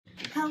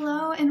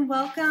Hello and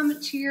welcome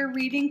to your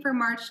reading for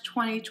March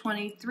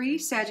 2023,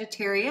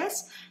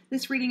 Sagittarius.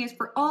 This reading is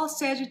for all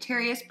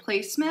Sagittarius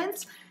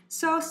placements.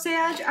 So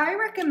Sag, I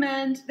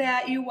recommend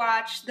that you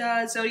watch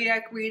the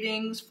zodiac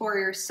readings for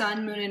your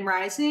sun, moon, and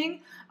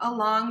rising,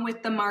 along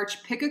with the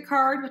March pick a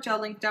card, which I'll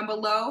link down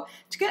below,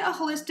 to get a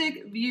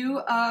holistic view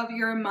of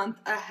your month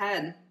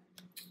ahead.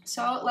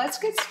 So let's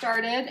get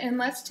started, and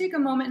let's take a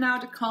moment now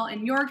to call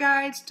in your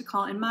guides, to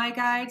call in my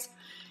guides.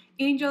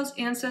 Angels,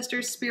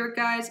 ancestors, spirit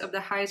guides of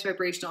the highest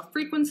vibrational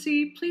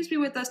frequency, please be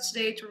with us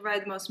today to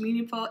provide the most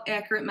meaningful,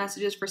 accurate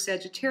messages for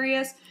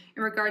Sagittarius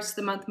in regards to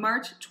the month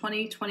March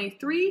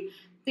 2023.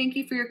 Thank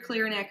you for your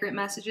clear and accurate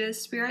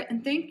messages, Spirit,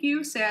 and thank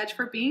you, Sag,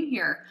 for being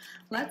here.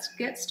 Let's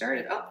get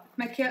started. Oh,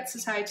 my cat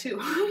says hi, too.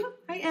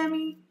 Hi,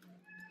 Emmy.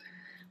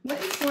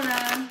 What is going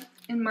on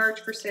in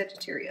March for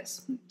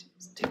Sagittarius?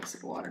 Let's take a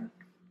sip of water.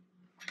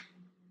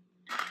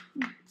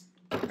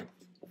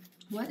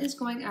 What is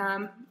going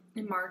on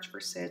in March for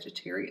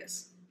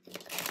Sagittarius?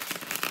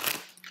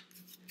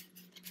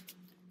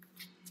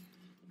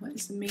 What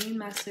is the main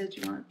message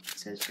you want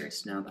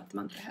Sagittarius to know about the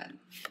month ahead?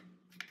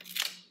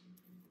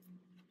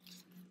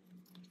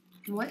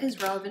 What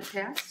is relevant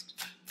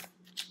past?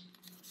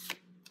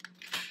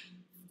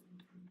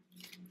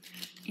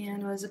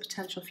 And what is the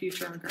potential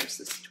future in regards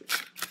to this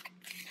situation?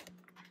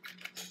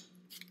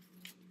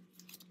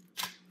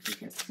 Can you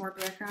get some more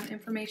background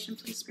information,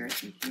 please, Spirit?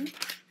 Thank you.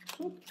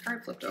 Oh,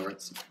 card flipped over.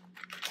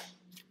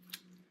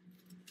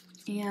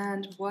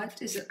 And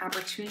what is an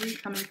opportunity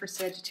coming for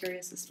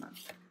Sagittarius this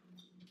month?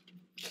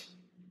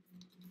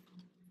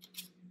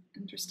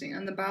 Interesting.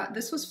 On the bottom,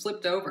 this was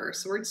flipped over,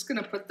 so we're just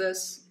going to put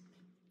this.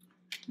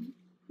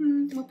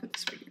 We'll put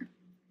this right here.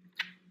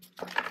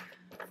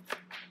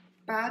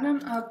 Bottom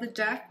of the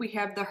deck, we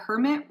have the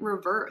Hermit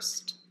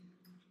reversed.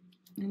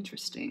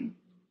 Interesting.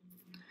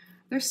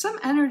 There's some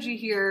energy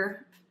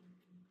here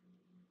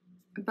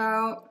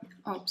about.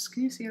 Oh,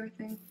 can you see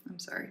everything? I'm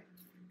sorry.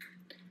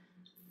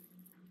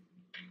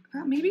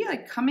 Maybe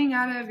like coming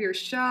out of your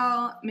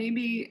shell.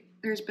 Maybe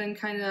there's been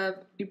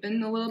you've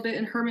been a little bit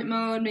in hermit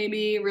mode,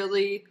 maybe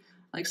really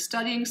like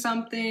studying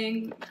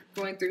something,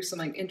 going through some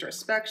like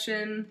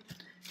introspection.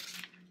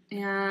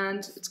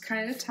 And it's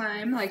kind of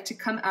time like to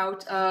come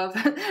out of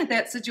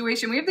that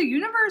situation. We have the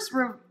universe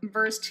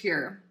reversed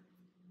here.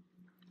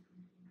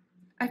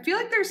 I feel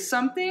like there's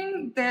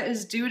something that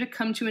is due to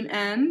come to an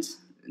end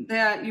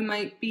that you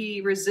might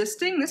be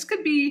resisting. This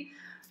could be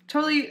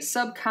totally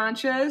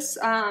subconscious,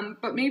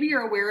 but maybe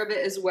you're aware of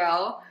it as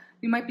well.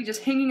 You might be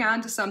just hanging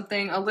on to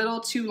something a little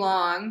too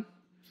long,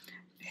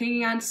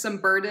 hanging on to some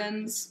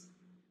burdens.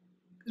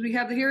 We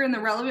have here in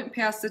the relevant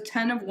past the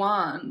Ten of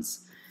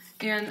Wands,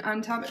 and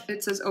on top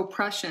it says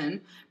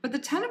oppression. But the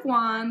Ten of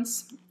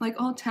Wands,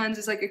 like all tens,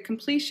 is like a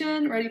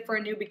completion, ready for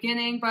a new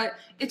beginning, but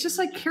it's just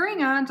like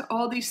carrying on to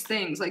all these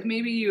things. Like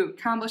maybe you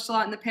accomplished a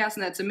lot in the past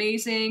and that's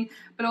amazing,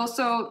 but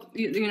also,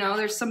 you know,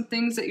 there's some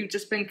things that you've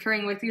just been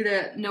carrying with you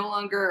that no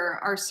longer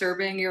are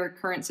serving your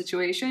current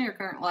situation, your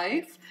current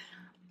life.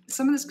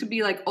 Some of this could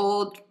be like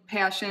old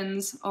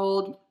passions,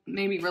 old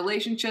maybe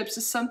relationships,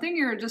 is something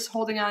you're just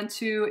holding on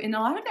to, and a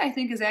lot of it I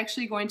think is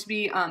actually going to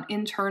be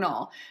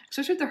internal,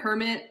 especially with the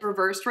Hermit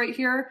reversed right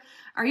here.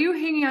 Are you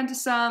hanging on to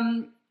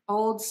some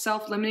old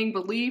self-limiting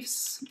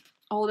beliefs,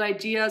 old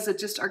ideas that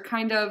just are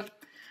kind of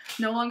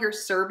no longer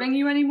serving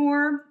you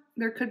anymore?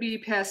 There could be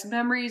past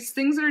memories,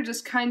 things that are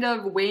just kind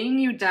of weighing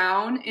you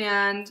down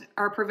and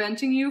are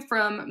preventing you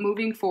from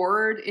moving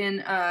forward in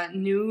a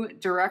new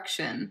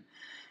direction.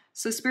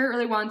 So Spirit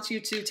really wants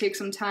you to take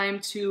some time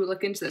to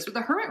look into this. With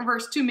the Hermit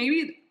reverse too,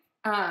 maybe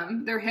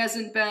there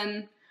hasn't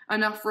been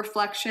enough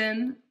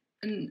reflection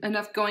and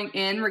enough going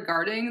in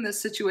regarding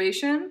this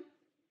situation.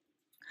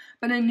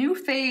 But a new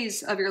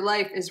phase of your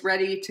life is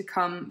ready to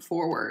come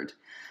forward.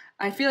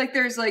 I feel like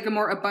there's like a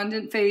more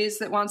abundant phase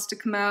that wants to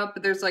come out,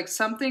 but there's like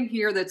something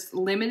here that's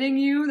limiting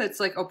you, that's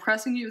like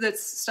oppressing you,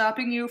 that's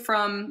stopping you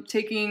from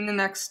taking the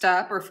next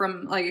step or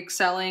from like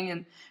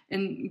excelling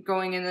and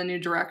going in a new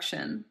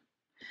direction.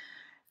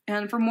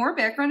 And for more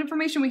background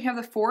information, we have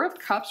the Four of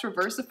Cups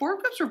reversed. The Four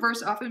of Cups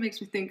reversed often makes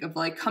me think of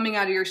like coming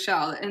out of your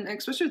shell, and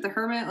especially with the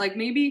Hermit, like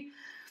maybe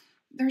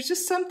there's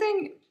just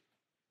something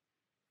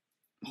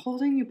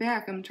holding you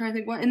back. I'm trying to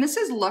think what, and this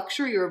is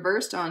luxury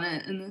reversed on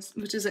it, and this,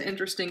 which is an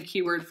interesting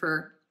keyword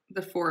for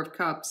the Four of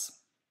Cups.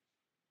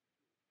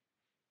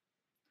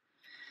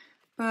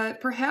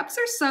 But perhaps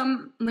there's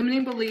some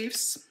limiting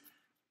beliefs,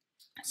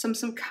 some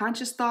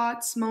subconscious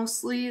thoughts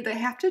mostly that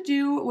have to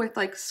do with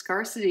like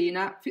scarcity,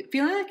 not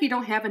feeling like you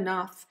don't have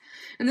enough.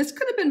 And this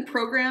could have been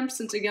programmed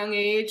since a young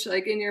age,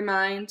 like in your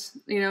mind,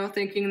 you know,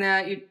 thinking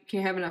that you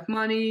can't have enough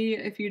money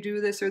if you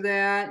do this or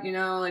that, you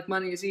know, like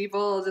money is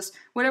evil, just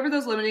whatever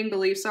those limiting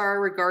beliefs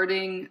are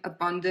regarding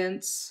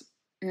abundance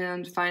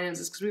and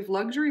finances, because we have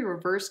luxury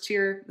reversed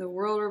here, the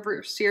world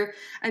reversed here.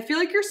 I feel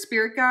like your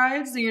spirit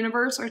guides, the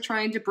universe, are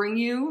trying to bring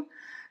you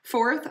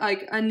forth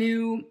like a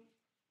new,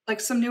 like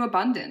some new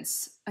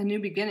abundance, a new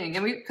beginning.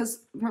 And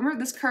because remember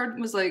this card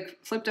was like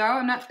flipped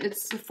out,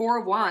 it's the Four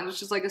of Wands,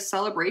 which is like a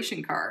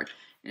celebration card.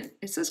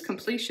 It says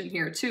completion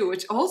here too,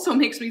 which also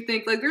makes me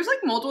think like there's like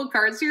multiple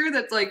cards here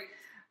that's like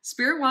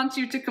Spirit wants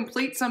you to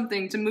complete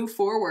something, to move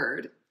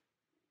forward.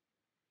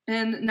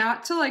 And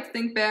not to like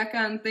think back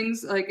on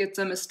things like it's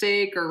a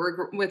mistake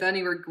or with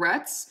any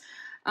regrets.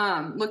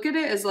 Look at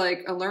it as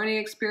like a learning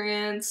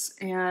experience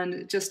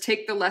and just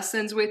take the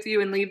lessons with you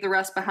and leave the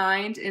rest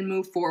behind and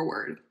move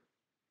forward.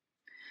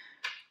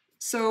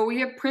 So we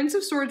have Prince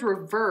of Swords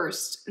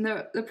reversed, and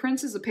the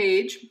Prince is a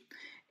page,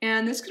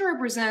 and this could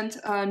represent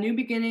a new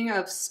beginning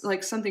of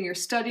like something you're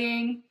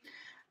studying,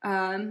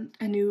 a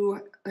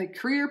new like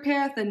career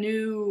path, a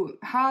new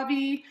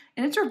hobby,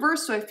 and it's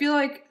reversed. So I feel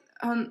like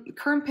on the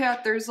current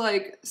path, there's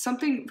like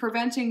something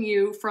preventing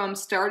you from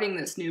starting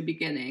this new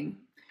beginning.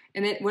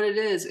 And what it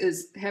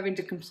is having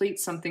to complete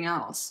something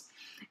else.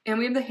 And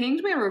we have the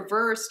Hanged Man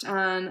reversed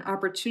on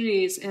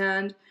opportunities,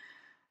 and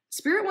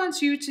Spirit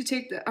wants you to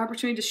take the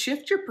opportunity to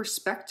shift your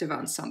perspective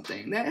on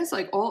something. That is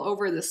like all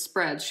over this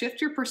spread.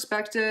 Shift your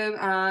perspective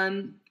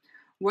on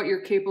what you're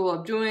capable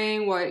of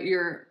doing, what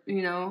you're,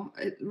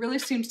 it really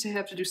seems to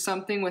have to do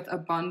something with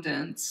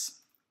abundance.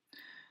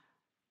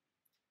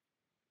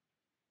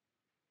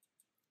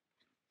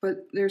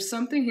 But there's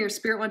something here.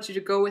 Spirit wants you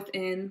to go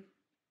within.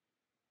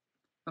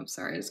 I'm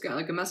sorry, I just got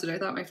like a message. I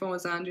thought my phone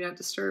was on. Do not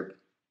disturb.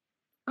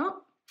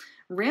 Oh,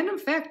 random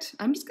fact.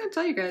 I'm just going to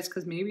tell you guys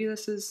because maybe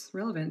this is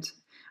relevant.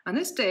 On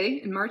this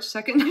day, in March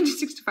 2nd,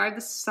 1965,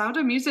 The Sound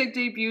of Music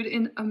debuted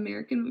in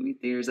American movie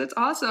theaters. That's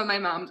awesome. My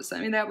mom just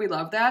sent me that. We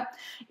love that.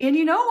 And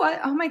you know what?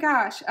 Oh my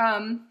gosh.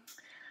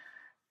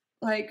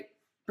 Like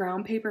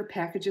brown paper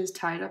packages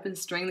tied up in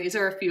string. These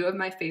are a few of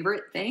my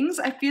favorite things.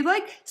 I feel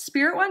like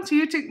Spirit wants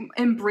you to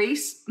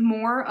embrace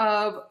more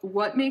of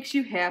what makes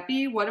you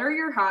happy. What are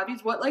your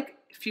hobbies? What like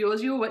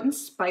fuels you? What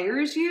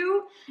inspires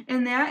you?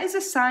 And that is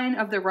a sign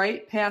of the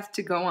right path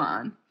to go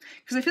on.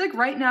 Because I feel like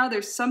right now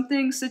there's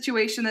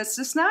situation that's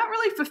just not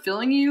really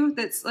fulfilling you.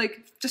 That's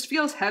like just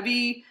feels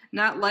heavy,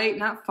 not light,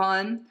 not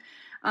fun.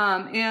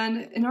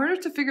 And in order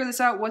to figure this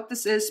out, what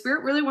this is,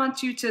 Spirit really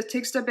wants you to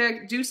take a step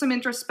back, do some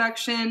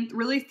introspection,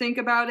 really think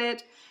about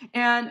it,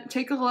 and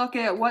take a look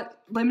at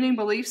what limiting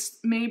beliefs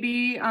may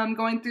be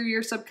going through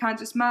your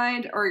subconscious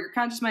mind or your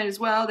conscious mind as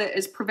well that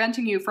is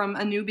preventing you from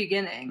a new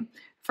beginning,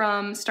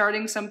 from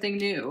starting something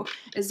new.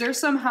 Is there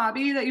some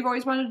hobby that you've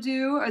always wanted to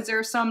do? Is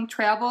there some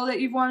travel that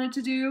you've wanted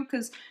to do?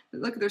 Because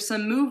look, there's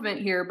some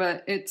movement here,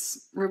 but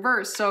it's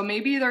reversed. So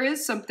maybe there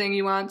is something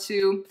you want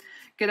to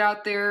get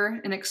out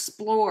there and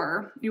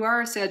explore. You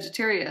are a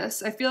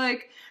Sagittarius. I feel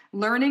like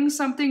learning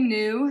something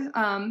new,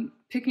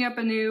 picking up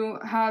a new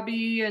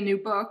hobby, a new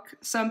book,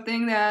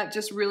 something that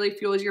just really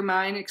fuels your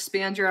mind,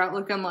 expands your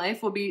outlook on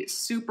life will be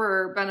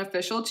super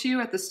beneficial to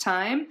you at this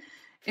time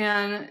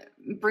and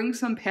bring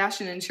some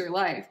passion into your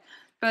life.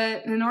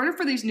 But in order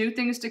for these new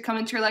things to come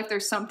into your life,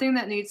 there's something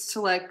that needs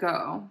to let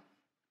go.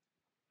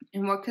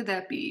 And what could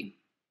that be?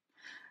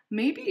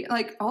 Maybe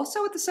like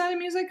also with the Sound of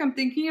Music, I'm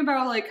thinking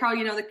about like how,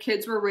 the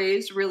kids were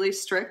raised really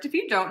strict. If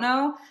you don't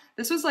know,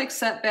 this was like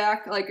set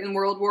back like in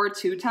World War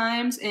II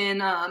times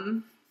in,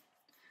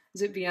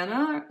 is it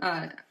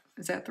Vienna?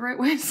 Is that the right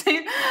way to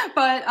say it?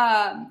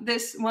 But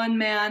this one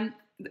man,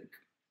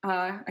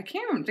 I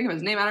can't even think of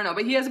his name. I don't know,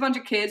 but he has a bunch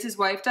of kids. His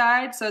wife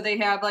died, so they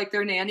have like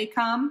their nanny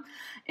come,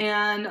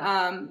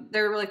 and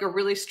they're like a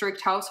really strict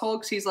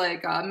household because he's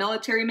like a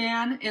military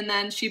man. And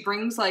then she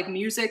brings like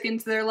music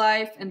into their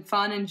life and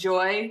fun and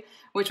joy,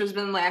 which has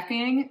been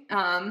lacking.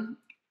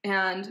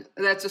 And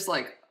that's just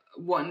like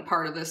one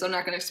part of this. I'm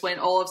not going to explain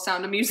all of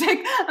Sound of Music.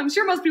 I'm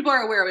sure most people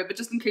are aware of it, but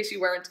just in case you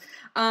weren't.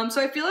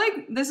 So I feel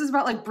like this is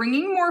about like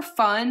bringing more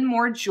fun,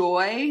 more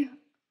joy,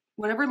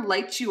 whatever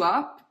lights you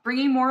up,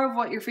 bringing more of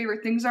what your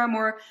favorite things are,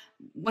 more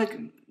like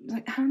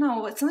I don't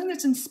know, it's something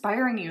that's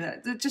inspiring you,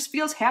 that just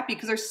feels happy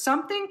because there's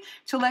something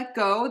to let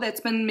go that's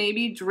been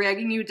maybe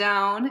dragging you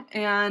down,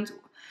 and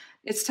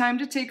it's time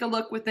to take a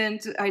look within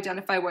to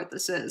identify what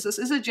this is. This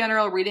is a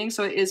general reading,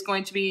 so it is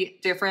going to be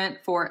different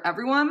for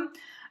everyone,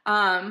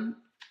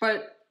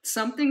 but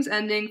something's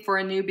ending for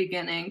a new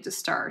beginning to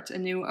start, a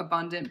new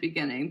abundant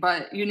beginning,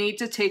 but you need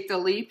to take the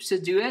leap to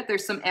do it.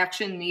 There's some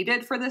action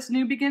needed for this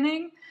new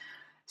beginning.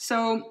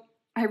 So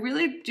I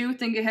really do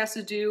think it has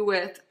to do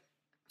with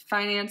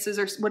finances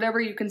or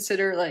whatever you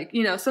consider like,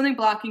 something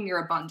blocking your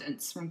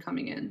abundance from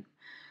coming in.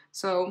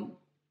 So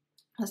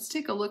let's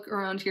take a look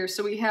around here.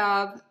 So we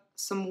have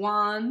some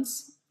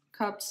wands,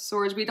 cups,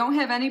 swords. We don't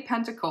have any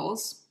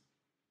pentacles.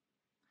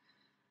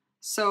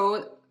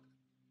 So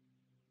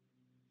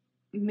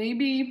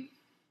maybe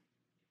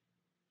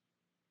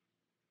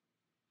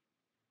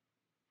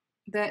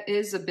that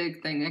is a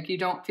big thing. Like you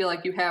don't feel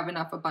like you have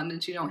enough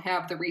abundance. You don't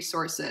have the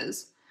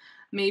resources.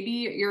 Maybe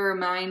your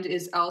mind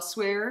is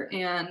elsewhere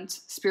and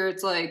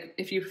Spirit's like,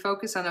 if you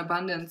focus on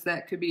abundance,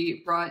 that could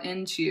be brought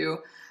into you.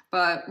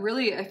 But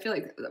really, I feel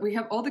like we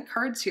have all the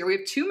cards here. We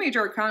have 2 major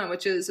arcana,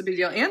 which is a big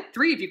deal, and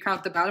 3 if you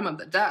count the bottom of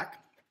the deck.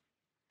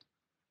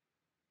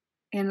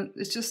 And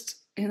it's just,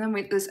 and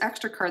then this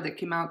extra card that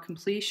came out,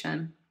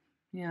 completion.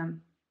 Yeah.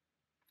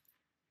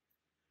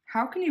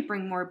 How can you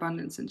bring more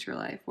abundance into your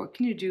life? What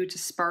can you do to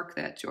spark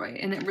that joy?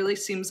 And it really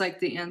seems like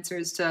the answer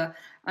is to,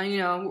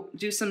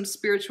 do some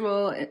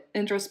spiritual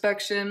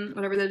introspection,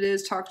 whatever that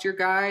is, talk to your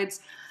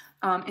guides,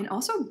 and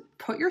also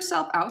put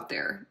yourself out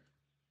there.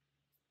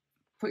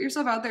 Put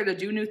yourself out there to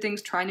do new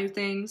things, try new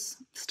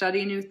things,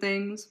 study new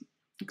things,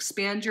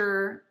 expand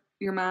your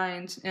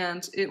mind,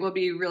 and it will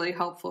be really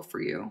helpful for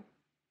you.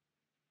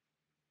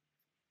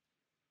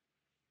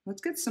 Let's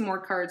get some more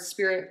cards.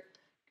 Spirit,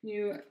 can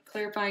you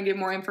clarify and give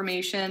more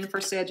information for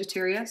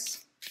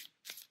Sagittarius?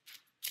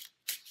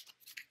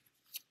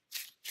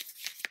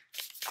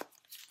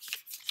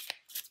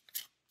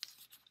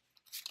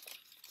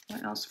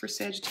 What else for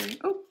Sagittarius?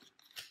 Oh,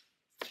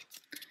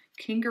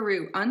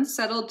 Kangaroo,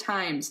 unsettled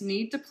times,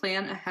 need to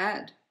plan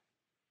ahead.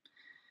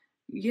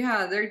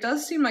 Yeah, there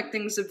does seem like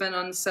things have been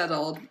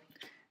unsettled.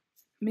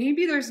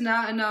 Maybe there's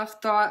not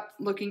enough thought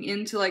looking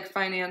into like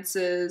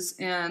finances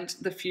and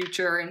the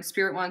future, and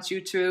Spirit wants you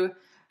to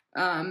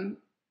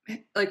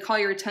like call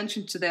your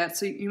attention to that.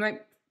 So you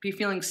might be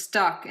feeling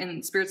stuck,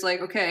 and Spirit's like,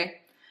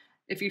 okay,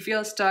 if you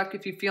feel stuck,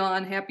 if you feel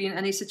unhappy in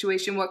any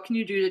situation, what can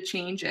you do to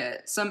change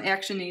it? Some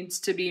action needs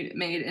to be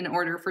made in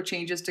order for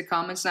changes to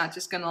come. It's not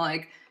just gonna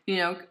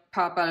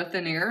pop out of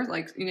thin air.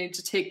 Like, you need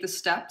to take the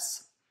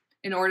steps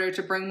in order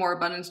to bring more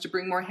abundance, to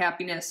bring more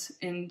happiness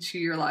into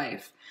your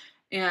life.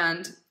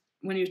 And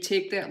when you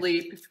take that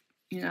leap,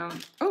 you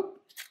have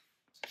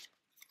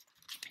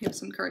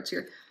some cards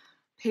here.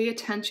 Pay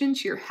attention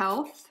to your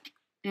health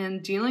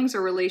and dealings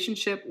or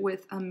relationship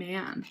with a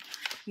man.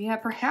 Yeah,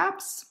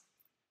 perhaps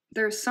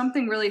there's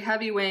something really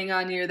heavy weighing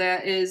on you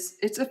that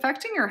it's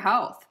affecting your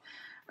health,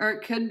 or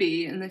it could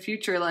be in the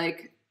future,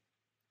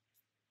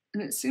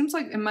 and it seems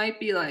like it might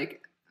be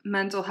like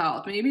mental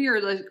health. Maybe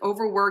you're like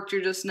overworked,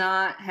 you're just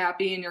not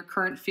happy in your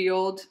current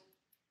field.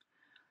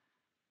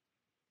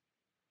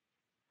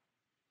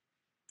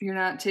 You're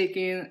not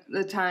taking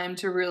the time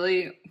to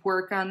really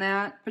work on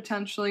that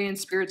potentially, and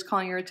Spirit's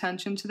calling your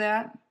attention to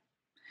that.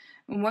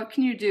 And what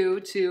can you do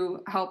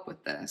to help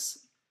with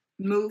this?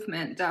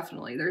 Movement,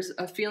 definitely. There's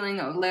a feeling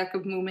of lack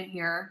of movement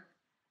here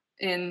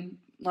in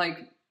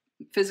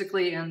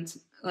physically and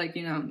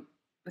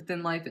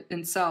within life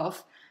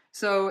itself.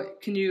 So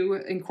can you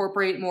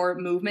incorporate more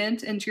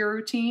movement into your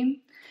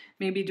routine?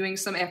 Maybe doing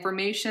some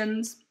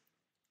affirmations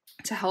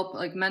to help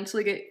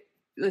mentally get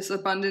this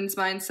abundance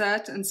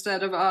mindset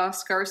instead of a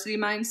scarcity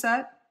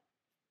mindset.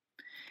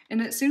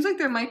 And it seems like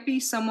there might be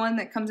someone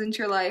that comes into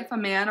your life, a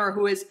man, or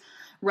who is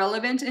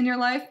relevant in your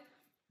life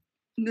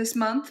this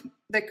month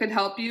that could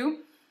help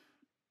you,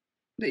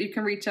 that you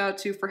can reach out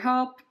to for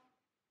help.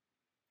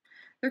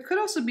 There could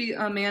also be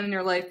a man in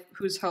your life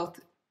whose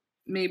health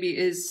maybe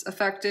is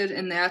affected,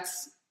 and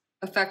that's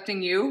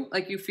affecting you.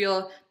 Like, you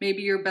feel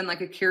maybe you've been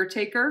like a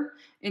caretaker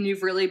and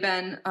you've really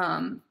been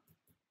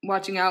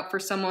watching out for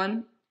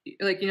someone,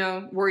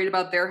 worried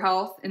about their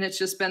health, and it's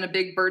just been a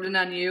big burden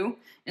on you,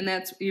 and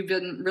you've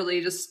been really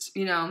just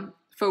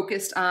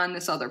focused on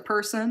this other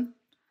person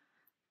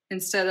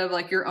instead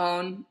of your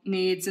own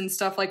needs and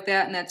stuff like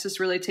that, and that's just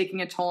really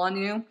taking a toll on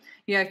you.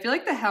 Yeah, I feel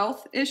like the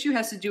health issue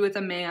has to do with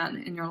a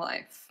man in your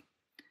life,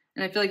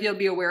 and I feel like you'll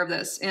be aware of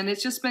this, and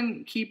it's just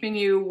been keeping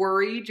you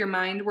worried, your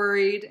mind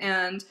worried,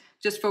 and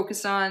just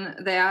focused on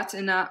that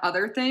and not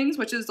other things,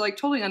 which is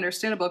totally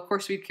understandable. Of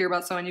course, you care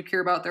about someone, you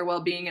care about their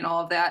well-being and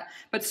all of that.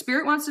 But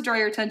Spirit wants to draw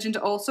your attention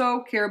to also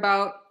care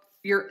about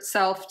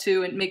yourself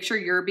too, and make sure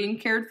you're being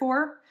cared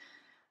for.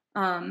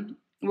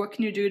 What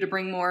can you do to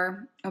bring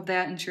more of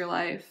that into your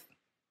life?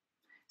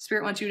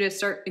 Spirit wants you to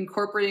start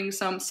incorporating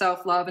some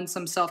self-love and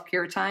some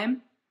self-care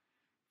time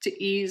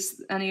to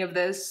ease any of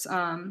this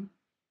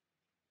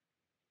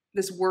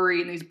this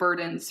worry and these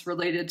burdens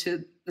related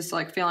to this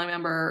family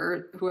member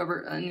or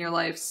whoever in your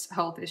life's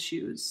health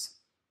issues.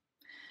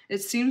 It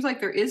seems like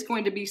there is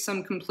going to be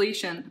some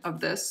completion of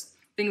this.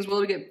 Things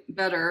will get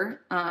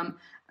better.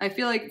 I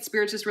feel like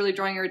Spirit's just really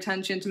drawing your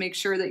attention to make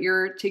sure that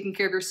you're taking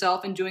care of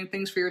yourself and doing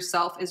things for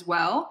yourself as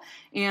well,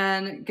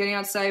 and getting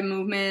outside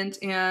movement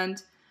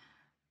and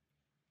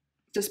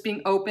just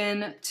being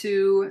open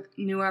to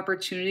new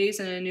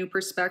opportunities and a new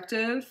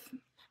perspective.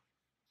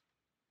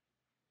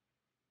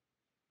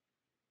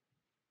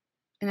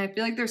 And I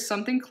feel like there's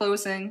something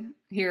closing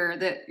here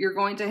that you're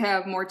going to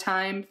have more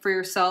time for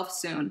yourself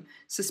soon.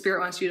 So Spirit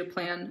wants you to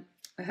plan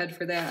ahead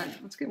for that.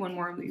 Let's get one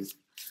more of these.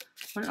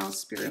 What else,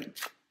 Spirit?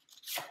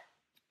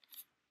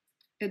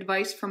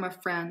 Advice from a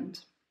friend.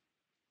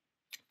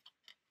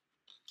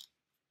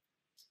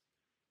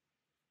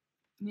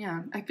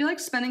 Yeah, I feel like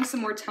spending some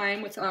more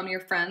time with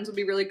your friends will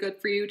be really good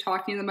for you,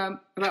 talking to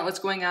them about what's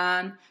going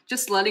on,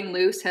 just letting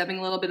loose, having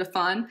a little bit of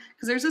fun.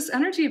 Because there's this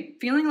energy of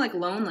feeling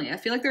lonely. I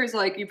feel like there's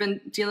you've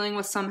been dealing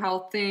with some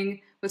health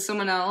thing with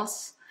someone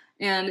else,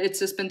 and it's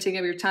just been taking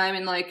up your time,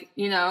 and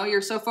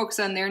you're so focused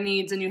on their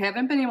needs, and you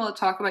haven't been able to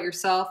talk about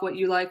yourself, what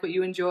you like, what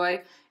you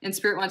enjoy. And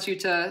Spirit wants you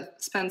to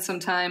spend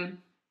some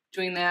time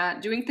doing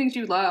that, doing things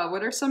you love.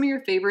 What are some of your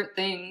favorite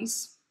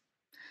things?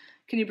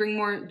 Can you bring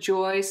more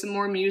joy, some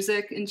more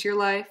music into your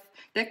life?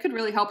 That could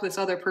really help this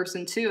other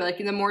person too.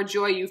 The more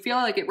joy you feel,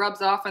 it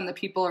rubs off on the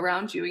people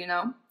around you,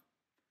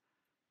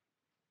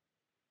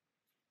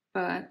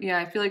 But yeah,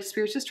 I feel like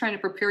Spirit's just trying to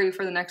prepare you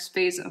for the next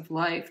phase of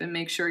life and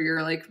make sure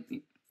you're like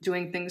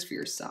doing things for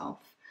yourself.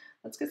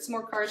 Let's get some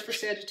more cards for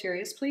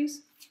Sagittarius,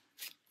 please.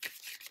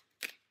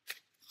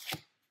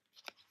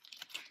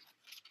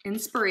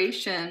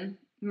 Inspiration,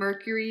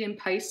 Mercury and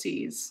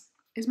Pisces.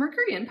 Is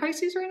Mercury in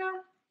Pisces right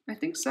now? I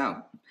think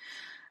so.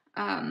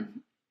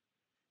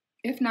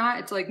 If not,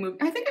 it's like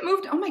moved. I think it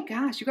moved. Oh my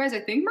gosh, you guys, I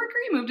think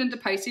Mercury moved into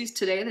Pisces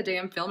today, the day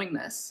I'm filming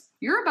this.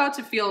 You're about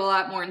to feel a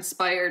lot more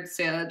inspired,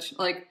 Sag.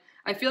 Like,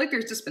 I feel like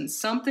there's just been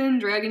something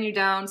dragging you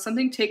down,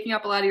 something taking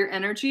up a lot of your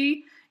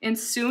energy. And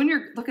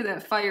soon look at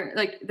that fire,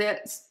 like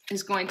that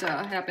is going to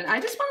happen. I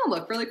just want to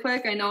look really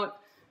quick. I know,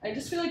 I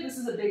just feel like this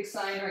is a big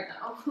sign right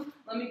now.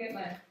 Let me get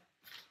my.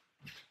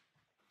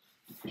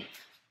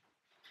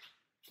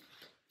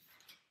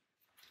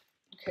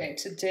 Okay,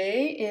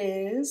 today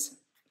is,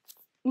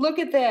 look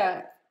at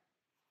that.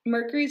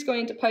 Mercury's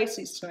going to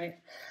Pisces tonight.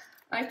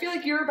 I feel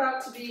like you're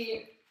about to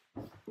be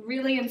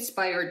really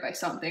inspired by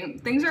something.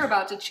 Things are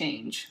about to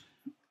change.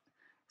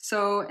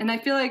 So, and I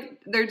feel like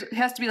there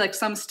has to be like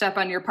some step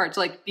on your part to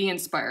like be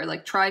inspired,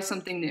 like try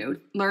something new,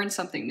 learn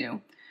something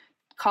new,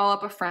 call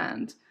up a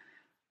friend,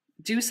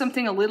 do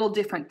something a little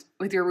different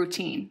with your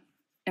routine.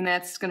 And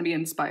that's going to be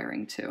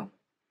inspiring too.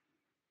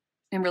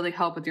 And really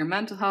help with your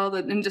mental health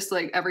and just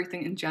like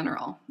everything in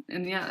general.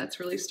 And yeah, that's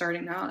really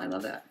starting now. I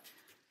love that.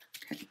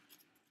 Okay.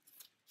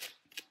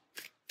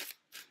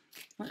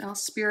 What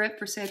else? Spirit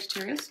for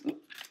Sagittarius. Ooh.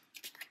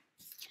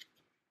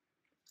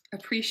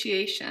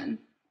 Appreciation.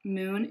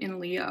 Moon in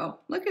Leo.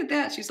 Look at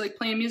that. She's like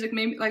playing music.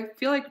 Maybe like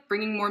feel like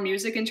bringing more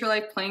music into your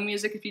life, playing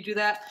music if you do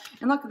that.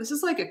 And look, this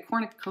is like a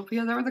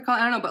cornucopia, is that what they call it?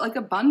 I don't know, but like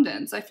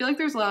abundance. I feel like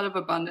there's a lot of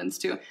abundance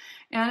too.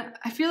 And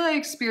I feel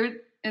like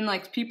Spirit and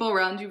like people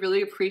around you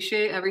really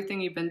appreciate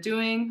everything you've been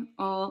doing,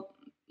 all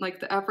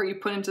like the effort you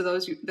put into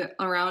those that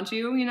around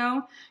you, you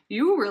know,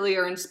 you really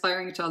are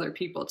inspiring to other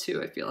people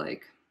too, I feel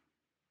like.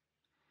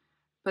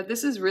 But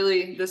this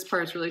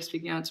part's really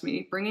speaking out to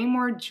me, bringing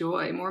more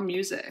joy, more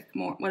music,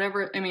 more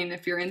whatever. I mean,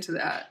 if you're into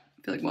that,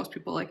 I feel like most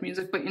people like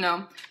music, but you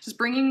know, just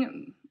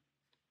bringing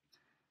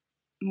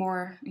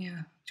more,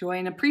 joy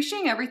and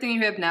appreciating everything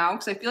you have now,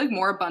 because I feel like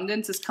more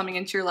abundance is coming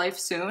into your life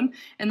soon.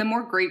 And the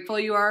more grateful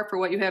you are for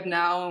what you have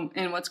now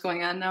and what's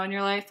going on now in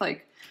your life,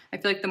 like I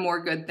feel like the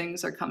more good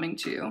things are coming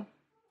to you.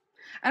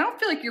 I don't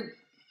feel like you're,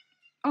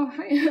 oh,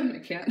 hi, I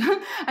can't.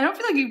 I don't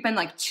feel like you've been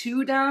like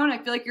too down. I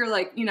feel like you're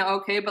like,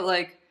 okay, but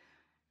like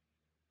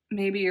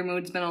maybe your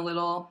mood's been a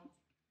little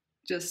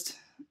just,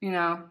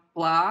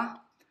 blah.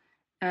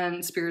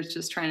 And Spirit's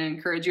just trying to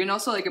encourage you and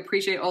also like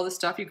appreciate all the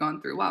stuff you've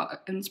gone through. Wow,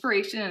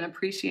 inspiration and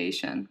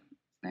appreciation.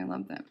 I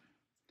love that.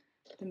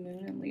 The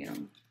Moon in Leo.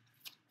 And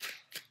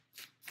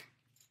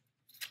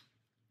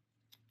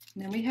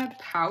then we have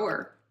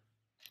Power.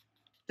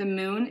 The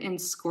Moon in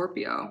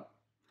Scorpio.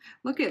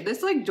 Look at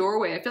this like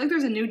doorway. I feel like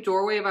there's a new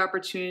doorway of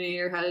opportunity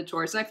you're headed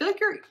towards. And I feel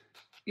like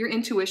your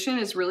intuition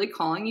is really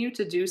calling you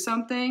to do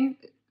something,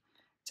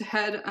 to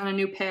head on a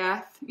new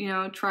path,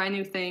 try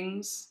new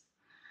things.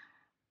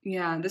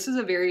 Yeah, this is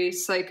a very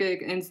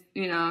psychic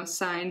and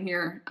sign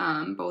here.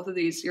 Both of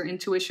these, your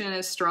intuition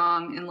is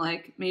strong, and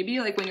like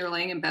maybe like when you're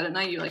laying in bed at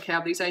night, you like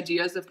have these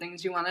ideas of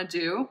things you want to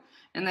do,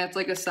 and that's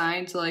like a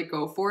sign to like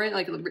go for it.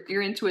 Like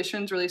your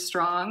intuition's really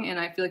strong, and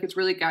I feel like it's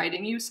really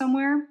guiding you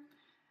somewhere.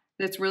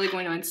 That's really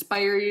going to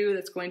inspire you.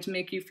 That's going to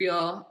make you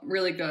feel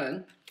really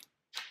good.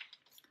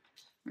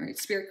 All right,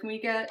 Spirit, can we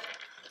get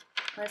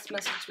last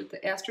message with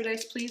the Astro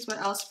Dice, please? What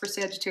else for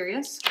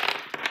Sagittarius?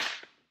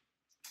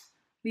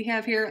 We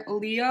have here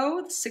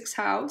Leo, the 6th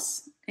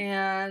house,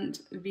 and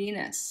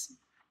Venus.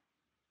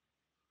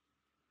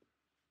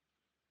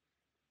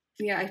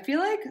 Yeah, I feel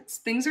like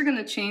things are going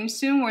to change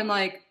soon when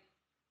like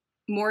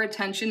more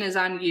attention is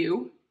on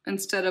you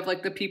instead of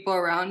like the people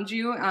around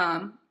you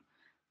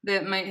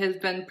that might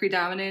have been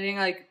predominating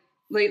like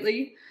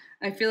lately.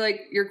 I feel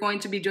like you're going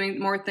to be doing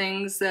more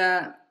things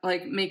that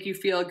like make you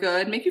feel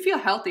good, make you feel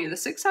healthy. The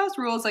 6th house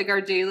rules like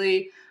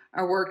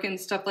our work and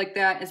stuff like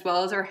that, as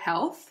well as our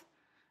health.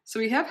 So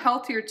we have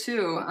health here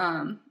too.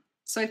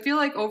 So I feel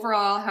like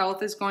overall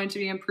health is going to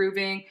be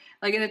improving.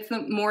 Like, and it's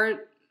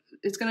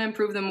going to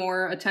improve the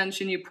more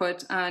attention you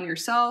put on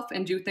yourself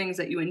and do things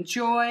that you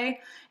enjoy.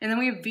 And then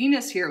we have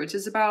Venus here, which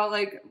is about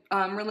like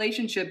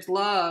relationships,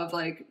 love,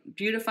 like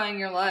beautifying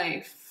your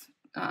life,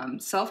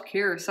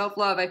 self-care,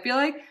 self-love. I feel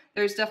like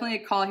there's definitely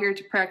a call here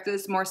to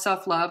practice more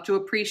self-love, to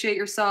appreciate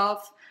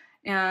yourself.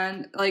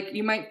 And like,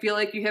 you might feel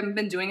like you haven't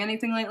been doing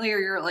anything lately, or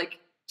you're like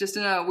just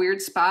in a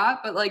weird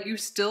spot, but like you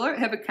still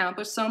have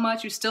accomplished so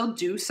much. You still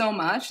do so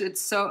much.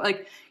 It's so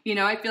like,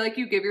 I feel like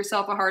you give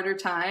yourself a harder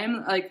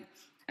time. Like,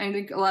 I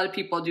think a lot of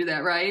people do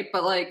that, right?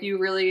 But like you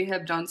really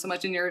have done so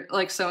much, and you're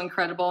like so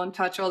incredible and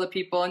touch all the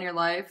people in your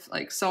life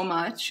like so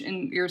much,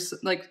 and you're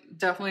like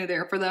definitely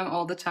there for them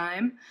all the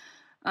time.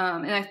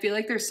 And I feel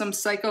like there's some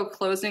cycle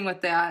closing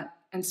with that,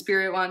 and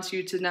Spirit wants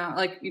you to now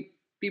like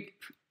be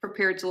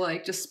prepared to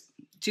like just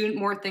do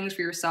more things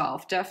for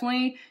yourself.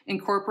 Definitely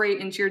incorporate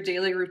into your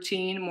daily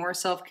routine more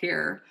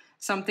self-care,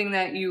 something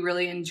that you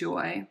really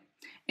enjoy,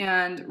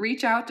 and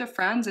reach out to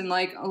friends and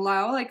like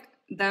allow like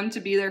them to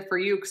be there for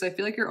you, because I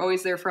feel like you're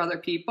always there for other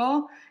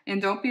people.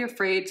 And don't be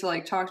afraid to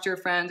like talk to your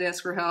friends,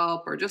 ask for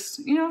help, or just,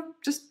 you know,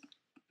 just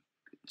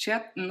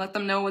chat and let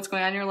them know what's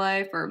going on in your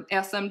life, or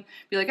ask them,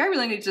 be like, I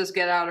really need to just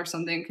get out or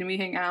something. Can we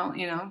hang out?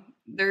 You know,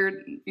 they're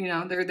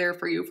there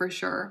for you for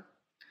sure.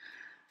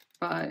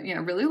 But yeah,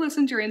 really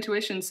listen to your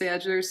intuition,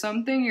 Sag. There's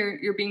something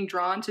you're being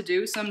drawn to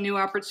do, some new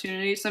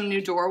opportunity, some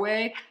new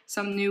doorway,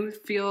 some new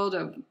field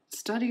of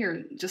study,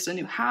 or just a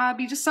new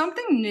hobby, just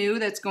something new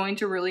that's going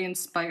to really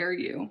inspire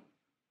you.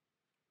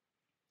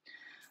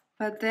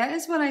 But that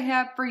is what I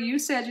have for you,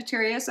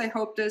 Sagittarius. I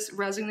hope this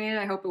resonated.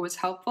 I hope it was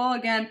helpful.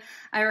 Again,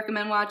 I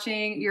recommend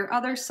watching your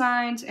other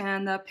signs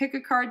and pick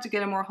a card to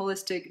get a more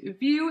holistic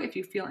view if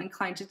you feel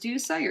inclined to do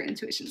so. Your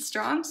intuition's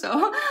strong,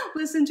 so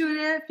listen to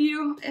it if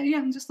you,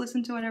 just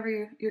listen to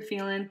whatever you're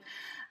feeling.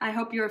 I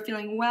hope you are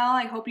feeling well.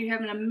 I hope you have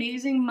an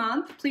amazing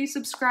month. Please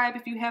subscribe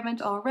if you haven't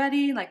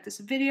already. Like this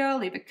video,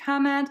 leave a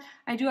comment.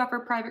 I do offer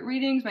private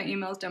readings. My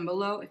email is down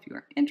below if you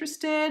are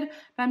interested.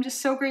 But I'm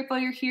just so grateful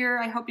you're here.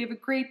 I hope you have a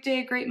great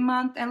day, great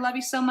month. I love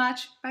you so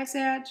much. Bye,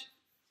 Sag.